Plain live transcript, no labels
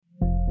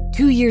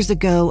2 years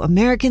ago,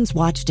 Americans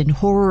watched in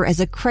horror as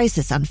a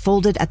crisis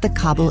unfolded at the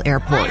Kabul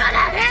airport.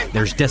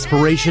 There's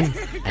desperation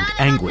and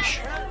anguish.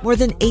 More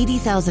than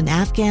 80,000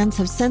 Afghans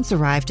have since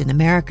arrived in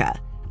America,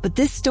 but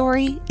this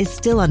story is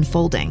still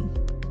unfolding.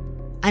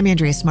 I'm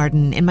Andrea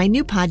Martin. In my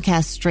new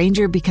podcast,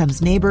 Stranger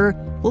Becomes Neighbor,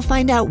 we'll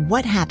find out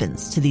what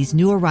happens to these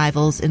new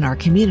arrivals in our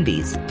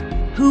communities.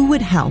 Who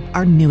would help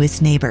our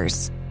newest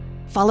neighbors?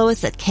 Follow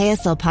us at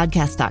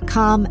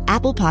kslpodcast.com,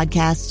 Apple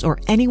Podcasts, or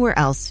anywhere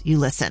else you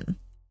listen.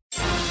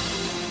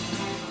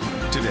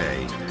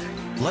 Today,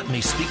 let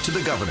me speak to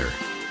the governor.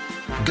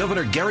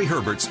 Governor Gary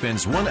Herbert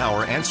spends 1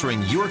 hour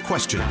answering your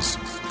questions.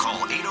 Call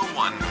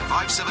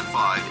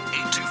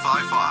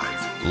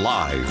 801-575-8255.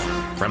 Live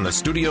from the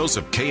studios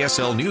of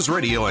KSL News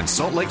Radio in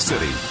Salt Lake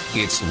City,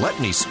 it's Let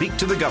Me Speak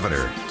to the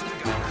Governor.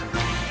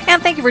 And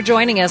thank you for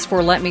joining us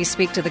for Let Me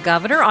Speak to the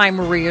Governor. I'm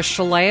Maria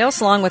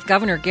Chaleos, along with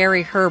Governor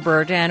Gary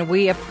Herbert, and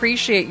we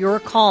appreciate your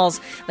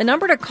calls. The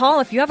number to call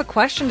if you have a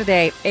question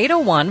today,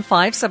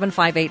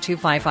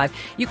 801-575-8255.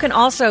 You can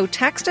also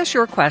text us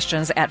your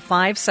questions at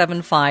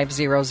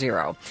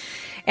 57500.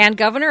 And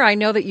Governor, I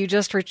know that you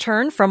just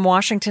returned from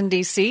Washington,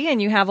 D.C.,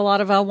 and you have a lot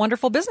of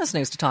wonderful business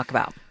news to talk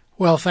about.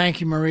 Well, thank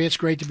you, Maria. It's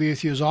great to be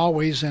with you as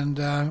always.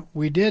 And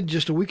we did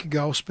just a week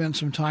ago spend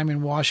some time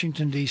in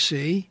Washington,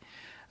 D.C.,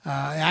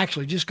 I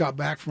actually just got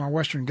back from our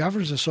Western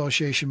Governors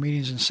Association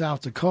meetings in South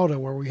Dakota,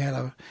 where we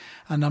had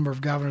a number of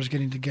governors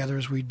getting together,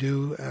 as we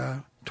do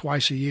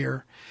twice a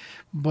year.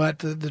 But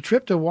the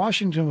trip to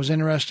Washington was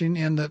interesting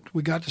in that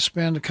we got to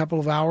spend a couple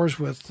of hours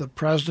with the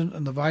president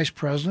and the vice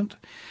president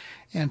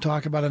and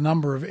talk about a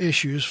number of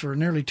issues for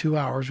nearly 2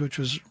 hours, which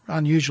was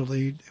unusual.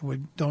 They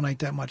would donate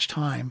that much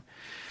time.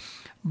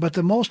 But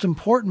the most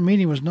important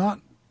meeting was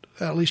not,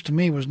 at least to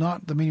me, was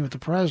not the meeting with the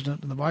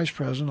president and the vice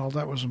president, although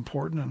that was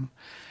important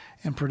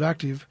and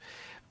productive.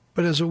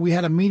 But as we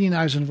had a meeting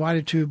I was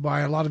invited to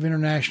by a lot of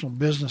international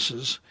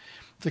businesses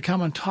to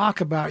come and talk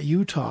about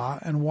Utah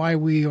and why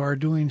we are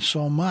doing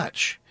so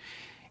much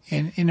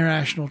in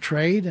international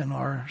trade and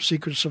our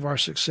secrets of our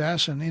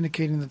success, and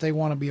indicating that they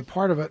want to be a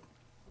part of it.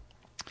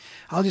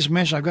 I'll just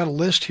mention, I've got a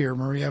list here,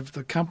 Maria, of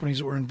the companies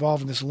that were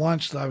involved in this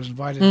lunch that I was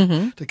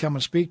invited to come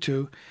and speak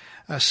to.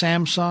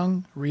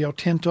 Samsung, Rio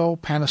Tinto,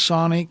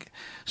 Panasonic,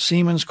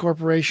 Siemens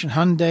Corporation,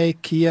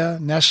 Hyundai, Kia,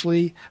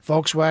 Nestle,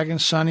 Volkswagen,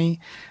 Sony,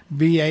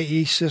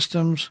 BAE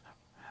Systems,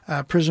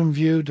 Prism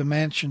View, to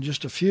mention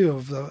just a few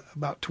of the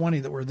about 20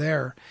 that were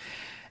there.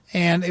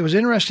 And it was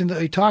interesting that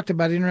they talked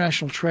about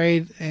international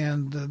trade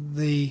and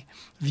the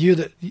view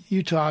that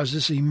Utah is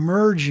this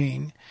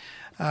emerging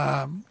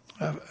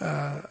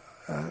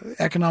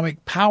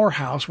economic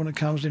powerhouse when it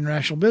comes to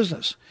international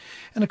business.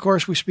 And, of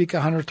course, we speak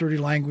 130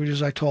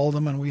 languages, I told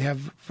them, and we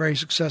have a very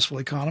successful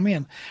economy.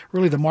 And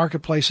really the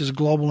marketplace is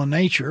global in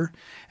nature,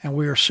 and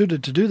we are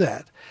suited to do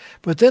that.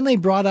 But then they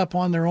brought up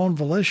on their own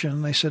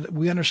volition, they said,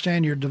 we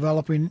understand you're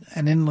developing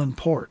an inland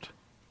port.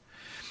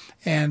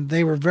 And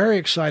they were very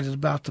excited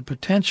about the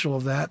potential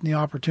of that and the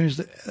opportunities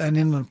that an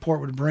inland port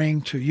would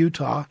bring to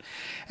Utah,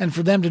 and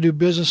for them to do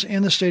business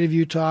in the state of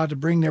Utah, to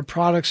bring their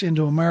products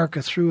into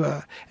America through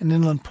an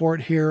inland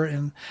port here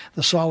in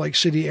the Salt Lake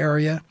City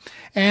area,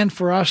 and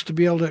for us to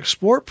be able to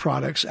export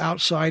products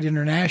outside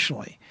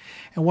internationally.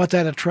 And what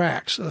that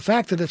attracts, the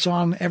fact that it's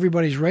on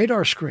everybody's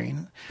radar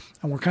screen,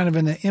 and we're kind of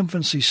in the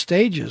infancy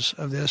stages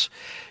of this,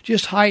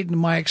 just heightened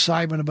my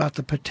excitement about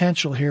the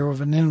potential here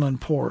of an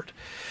inland port.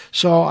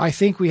 So I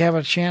think we have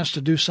a chance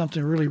to do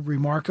something really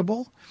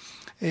remarkable.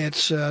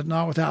 It's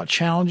not without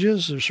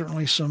challenges. There's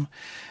certainly some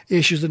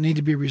issues that need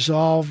to be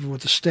resolved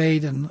with the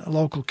state and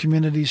local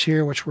communities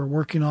here, which we're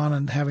working on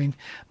and having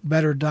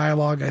better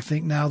dialogue, I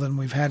think, now than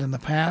we've had in the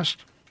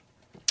past.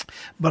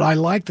 But I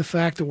like the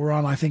fact that we're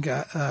on, I think,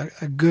 a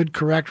good,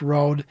 correct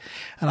road,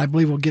 and I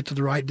believe we'll get to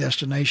the right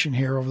destination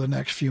here over the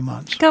next few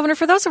months. Governor,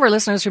 for those of our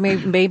listeners who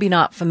may be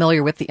not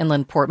familiar with the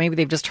inland port, maybe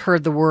they've just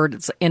heard the word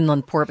it's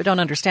inland port but don't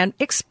understand,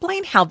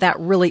 explain how that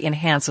really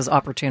enhances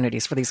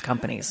opportunities for these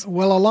companies.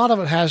 Well, a lot of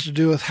it has to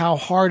do with how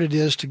hard it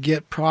is to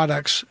get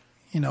products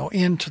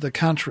into the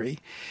country.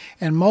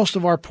 And most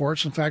of our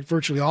ports, in fact,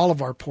 virtually all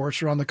of our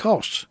ports, are on the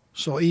coasts.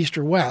 So east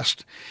or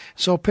west.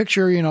 So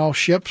picture,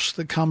 ships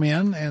that come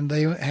in and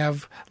they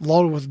have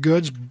loaded with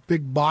goods,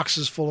 big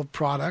boxes full of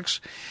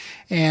products.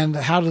 And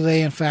how do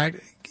they, in fact,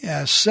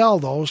 sell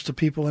those to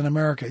people in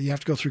America? You have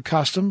to go through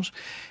customs.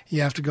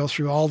 You have to go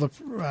through all the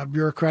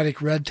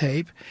bureaucratic red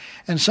tape.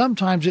 And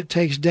sometimes it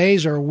takes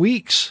days or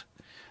weeks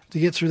to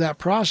get through that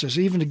process,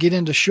 even to get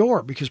into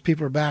shore because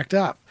people are backed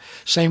up.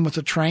 Same with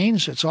the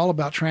trains. It's all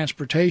about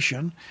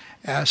transportation.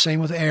 Same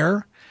with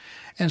air.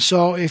 And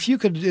so if you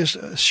could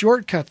just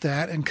shortcut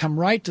that and come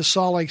right to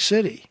Salt Lake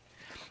City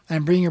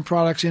and bring your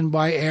products in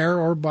by air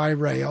or by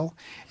rail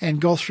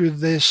and go through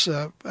this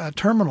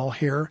terminal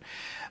here,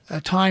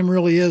 time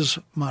really is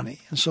money.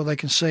 And so they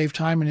can save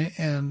time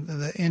and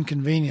the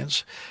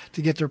inconvenience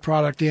to get their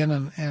product in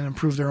and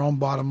improve their own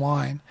bottom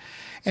line.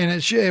 And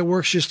it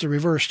works just the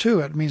reverse, too.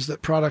 It means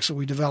that products that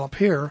we develop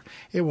here,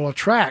 it will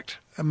attract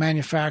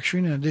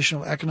manufacturing and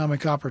additional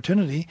economic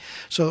opportunity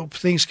so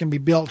things can be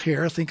built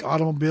here. Think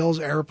automobiles,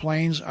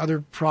 airplanes,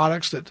 other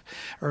products that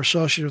are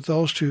associated with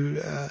those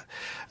two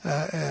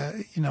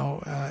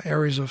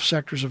areas of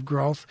sectors of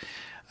growth.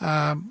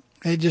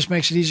 It just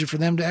makes it easier for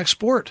them to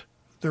export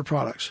their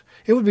products.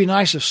 It would be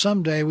nice if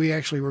someday we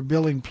actually were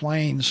building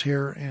planes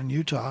here in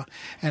Utah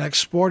and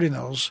exporting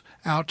those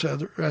out to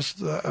the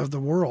rest of the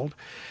world.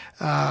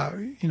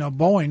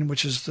 Boeing,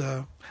 which is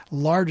the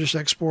largest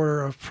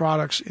exporter of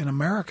products in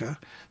America,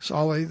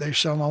 so they're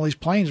selling all these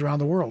planes around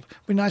the world. It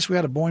would be nice if we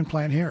had a Boeing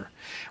plant here.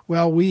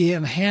 Well, we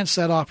enhance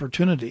that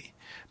opportunity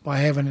by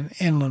having an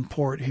inland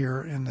port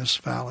here in this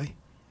valley.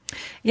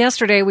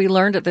 Yesterday, we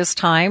learned at this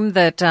time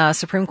that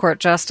Supreme Court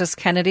Justice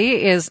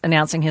Kennedy is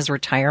announcing his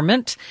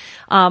retirement.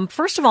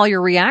 First of all,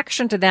 your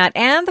reaction to that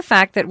and the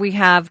fact that we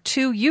have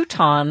 2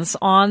 Utahns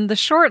on the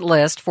short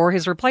list for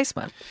his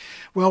replacement.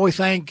 Well, we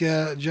thank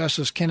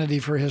Justice Kennedy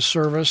for his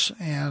service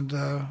and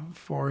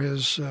for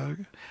his,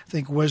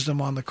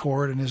 wisdom on the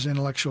court and his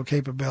intellectual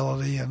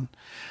capability and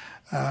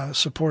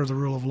support of the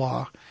rule of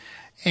law.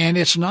 And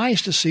it's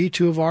nice to see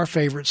 2 of our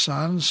favorite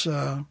sons,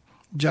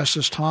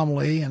 Justice Tom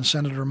Lee and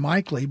Senator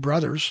Mike Lee,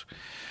 brothers,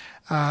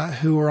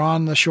 who are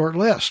on the short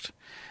list.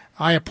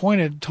 I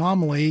appointed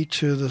Tom Lee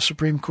to the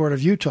Supreme Court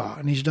of Utah,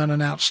 and he's done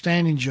an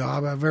outstanding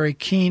job, a very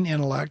keen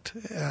intellect.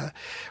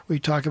 We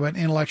talk about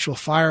intellectual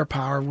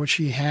firepower, which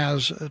he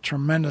has a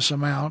tremendous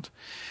amount,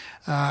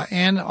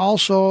 and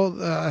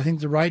also, I think,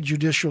 the right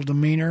judicial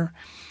demeanor,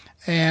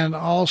 and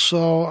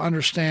also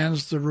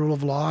understands the rule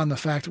of law and the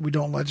fact that we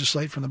don't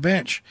legislate from the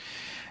bench.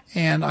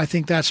 And I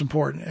think that's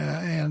important.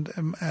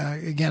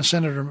 Again,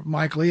 Senator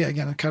Mike Lee,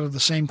 again, cut of the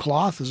same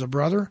cloth as a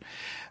brother,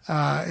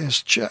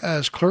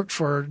 as clerked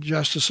for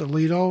Justice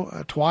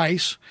Alito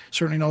twice,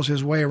 certainly knows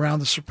his way around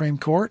the Supreme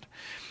Court.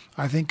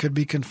 I think could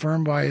be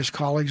confirmed by his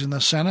colleagues in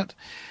the Senate.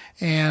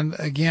 And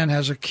again,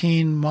 has a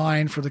keen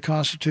mind for the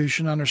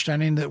Constitution,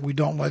 understanding that we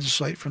don't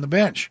legislate from the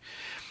bench.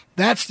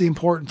 That's the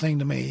important thing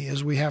to me,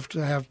 is we have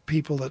to have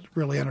people that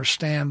really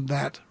understand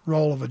that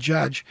role of a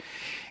judge.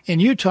 In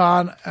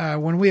Utah,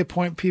 when we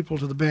appoint people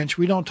to the bench,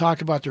 we don't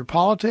talk about their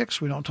politics,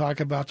 we don't talk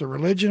about their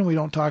religion, we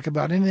don't talk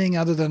about anything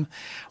other than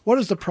what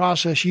is the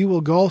process you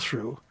will go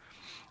through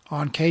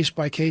on case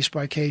by case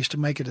by case to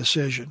make a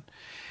decision.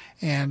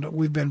 And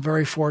we've been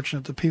very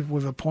fortunate, the people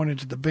we've appointed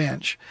to the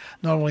bench,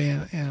 not only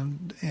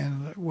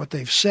in what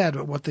they've said,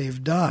 but what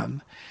they've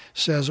done,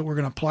 says that we're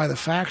going to apply the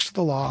facts to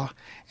the law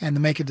and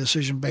to make a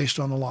decision based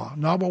on the law.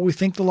 Not what we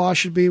think the law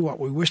should be, what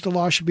we wish the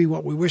law should be,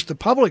 what we wish the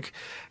public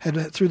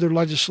had, through their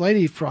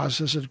legislative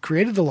process, had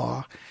created the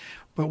law,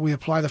 but we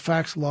apply the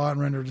facts to the law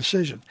and render a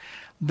decision.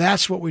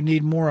 That's what we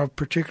need more of,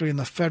 particularly in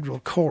the federal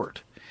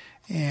court.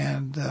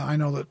 And I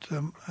know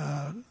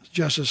that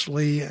Justice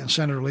Lee and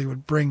Senator Lee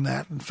would bring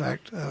that, in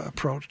fact,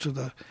 approach to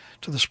the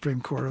Supreme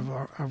Court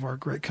of our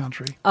great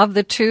country. Of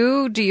the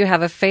 2, do you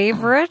have a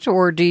favorite,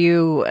 or do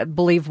you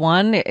believe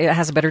one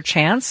has a better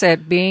chance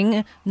at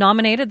being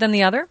nominated than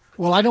the other?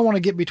 Well, I don't want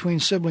to get between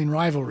sibling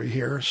rivalry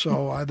here,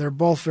 so they're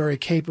both very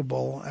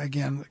capable,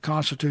 again,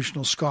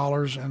 constitutional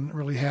scholars, and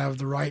really have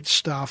the right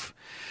stuff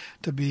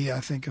to be, I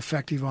think,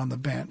 effective on the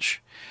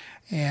bench.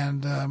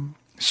 And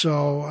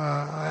So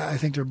I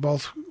think they're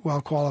both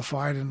well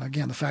qualified. And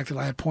again, the fact that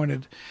I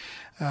appointed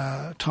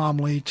Tom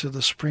Lee to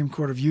the Supreme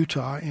Court of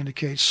Utah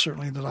indicates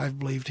certainly that I've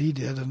believed he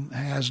did and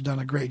has done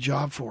a great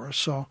job for us.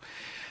 So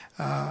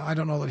I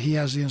don't know that he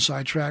has the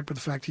inside track, but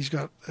the fact he's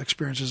got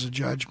experience as a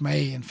judge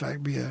may, in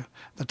fact, be the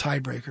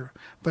tiebreaker.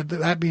 But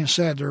that being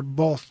said, they're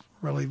both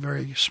really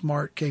very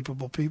smart,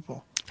 capable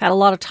people. Had a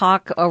lot of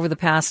talk over the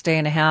past day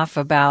and a half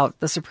about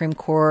the Supreme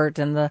Court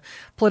and the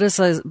how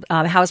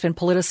it's been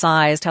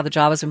politicized, how the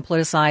job has been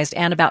politicized,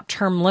 and about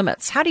term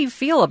limits. How do you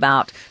feel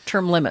about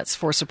term limits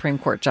for Supreme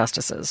Court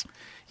justices?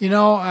 You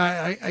know,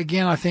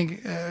 I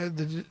think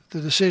the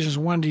decision is,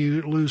 when do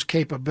you lose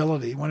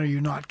capability? When are you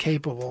not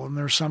capable? And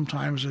there's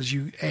sometimes, as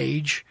you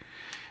age,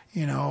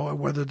 you know,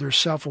 whether there's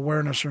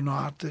self-awareness or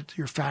not, that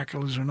your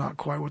faculties are not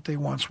quite what they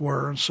once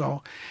were. And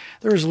so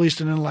there is at least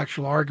an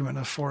intellectual argument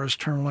as far as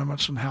term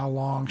limits and how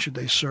long should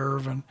they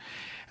serve and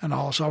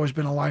all. It's always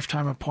been a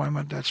lifetime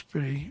appointment. That's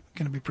going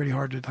to be pretty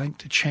hard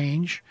to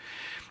change.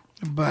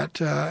 But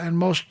and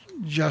most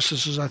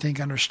justices, I think,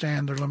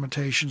 understand their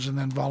limitations and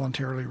then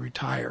voluntarily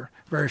retire.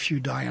 Very few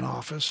die in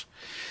office.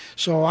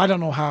 So I don't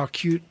know how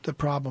acute the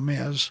problem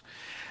is.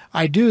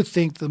 I do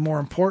think the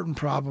more important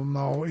problem,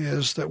 though,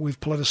 is that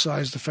we've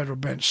politicized the federal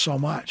bench so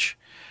much.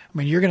 I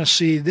mean, you're going to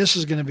see this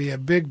is going to be a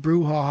big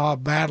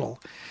brouhaha battle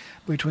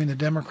between the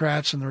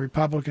Democrats and the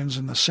Republicans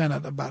in the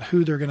Senate about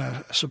who they're going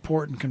to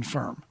support and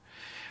confirm.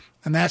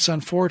 And that's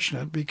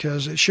unfortunate,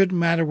 because it shouldn't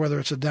matter whether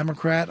it's a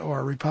Democrat or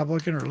a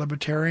Republican or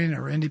Libertarian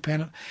or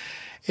Independent.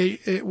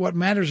 What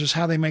matters is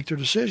how they make their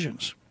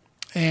decisions.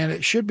 And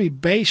it should be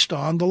based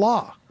on the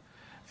law.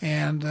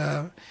 And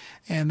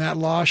that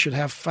law should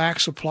have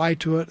facts applied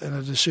to it and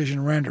a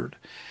decision rendered.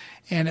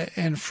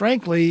 And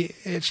frankly,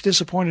 it's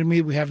disappointed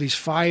me we have these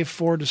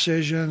 5-4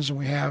 decisions, and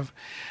we have,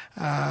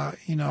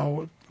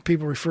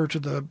 people refer to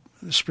the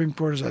the Supreme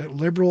Court is a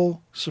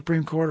liberal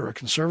Supreme Court or a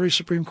conservative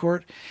Supreme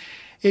Court.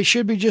 It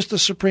should be just the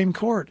Supreme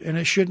Court, and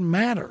it shouldn't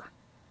matter.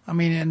 I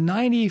mean, in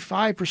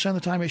 95% of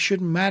the time, it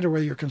shouldn't matter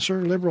whether you're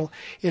conservative or liberal.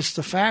 It's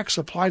the facts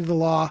applied to the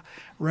law,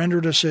 render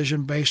a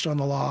decision based on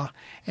the law,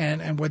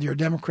 and whether you're a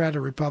Democrat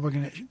or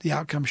Republican, the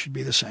outcome should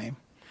be the same.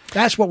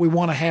 That's what we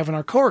want to have in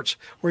our courts,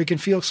 where you can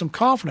feel some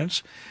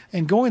confidence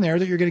in going there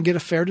that you're going to get a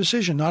fair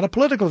decision, not a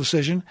political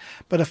decision,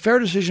 but a fair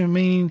decision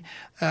meaning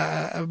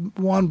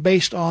one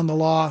based on the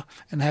law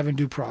and having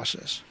due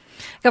process.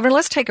 Governor,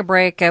 let's take a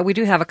break. We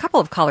do have a couple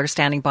of callers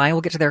standing by.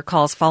 We'll get to their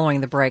calls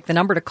following the break. The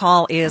number to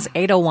call is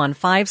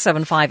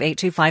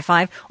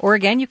 801-575-8255. Or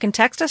again, you can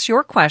text us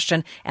your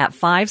question at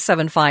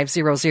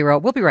 57500.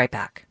 We'll be right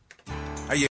back.